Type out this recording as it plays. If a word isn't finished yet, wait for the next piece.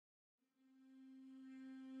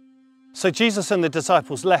So Jesus and the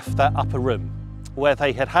disciples left that upper room where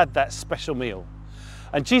they had had that special meal.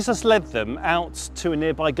 And Jesus led them out to a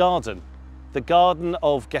nearby garden, the Garden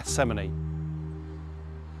of Gethsemane.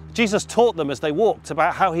 Jesus taught them as they walked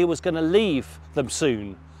about how he was going to leave them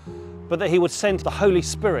soon, but that he would send the Holy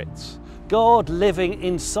Spirit, God living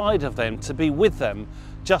inside of them, to be with them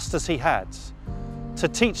just as he had, to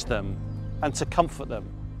teach them and to comfort them.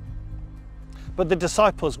 But the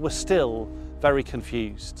disciples were still very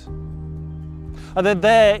confused. And then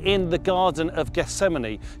there in the Garden of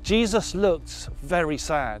Gethsemane, Jesus looked very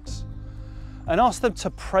sad and asked them to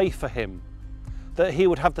pray for him, that he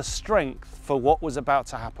would have the strength for what was about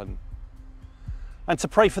to happen. And to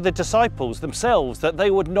pray for the disciples themselves, that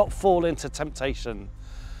they would not fall into temptation.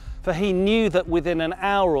 For he knew that within an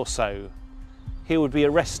hour or so, he would be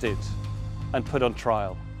arrested and put on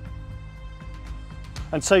trial.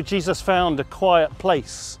 And so Jesus found a quiet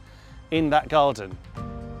place in that garden.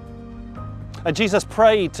 And Jesus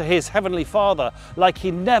prayed to his heavenly Father like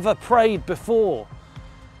he never prayed before.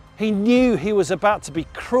 He knew he was about to be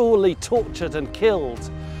cruelly tortured and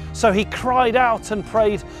killed. So he cried out and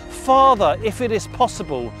prayed, "Father, if it is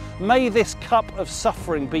possible, may this cup of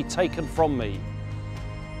suffering be taken from me.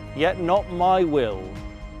 Yet not my will,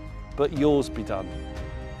 but yours be done."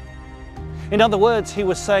 In other words, he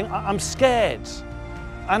was saying, I'm scared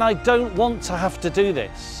and I don't want to have to do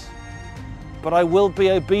this. But I will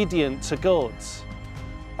be obedient to God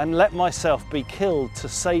and let myself be killed to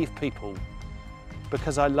save people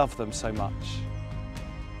because I love them so much.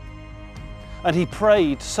 And he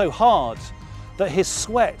prayed so hard that his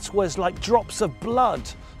sweat was like drops of blood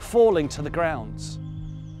falling to the ground.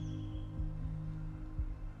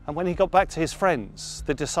 And when he got back to his friends,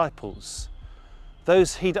 the disciples,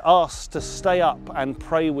 those he'd asked to stay up and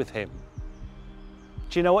pray with him,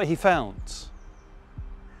 do you know what he found?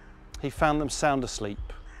 He found them sound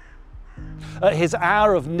asleep. At his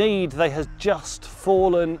hour of need, they had just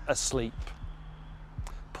fallen asleep.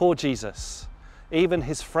 Poor Jesus, even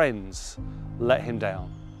his friends let him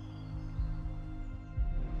down.